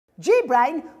Gee,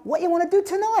 Brian, what you want to do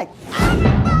tonight?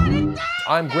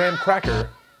 I'm Graham Cracker.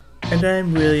 And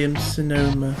I'm William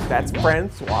Sonoma. That's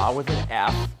Francois with an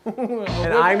F.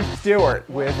 And I'm Stuart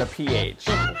with a PH.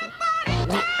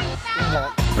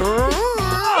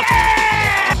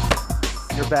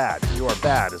 You're bad. You are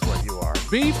bad is what you are.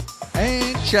 Beef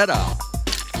and cheddar.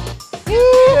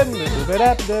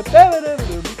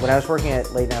 When I was working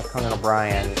at Late Night with Conan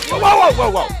O'Brien.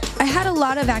 Whoa! I had a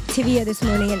lot of Activia this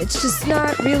morning, and it's just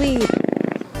not really.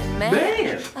 Man,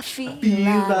 I feel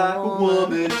like a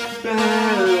woman.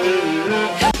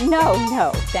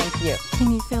 No, thank you.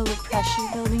 Can you feel the pressure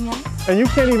building up? And you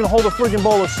can't even hold a friggin'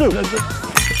 bowl of soup.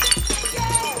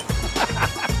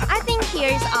 I think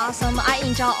here is awesome. I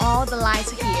enjoy all the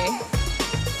lights here.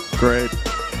 Great.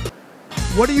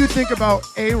 What do you think about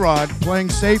A-Rod playing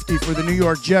safety for the New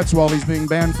York Jets while he's being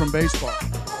banned from baseball?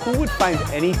 Who would find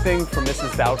anything from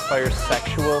Mrs. Doubtfire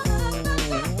sexual?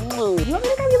 You want me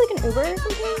to grab you like an Uber or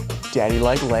something? Daddy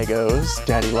like Legos.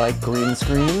 Daddy like green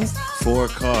screens. 4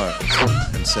 cars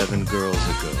and 7 girls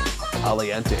ago.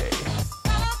 Caliente.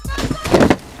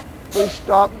 Please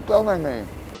stop filming me.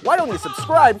 Why don't you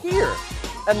subscribe here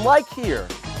and like here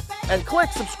and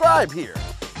click subscribe here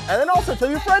and then also tell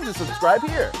your friends to subscribe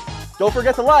here. Don't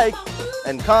forget to like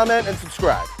and comment and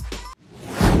subscribe.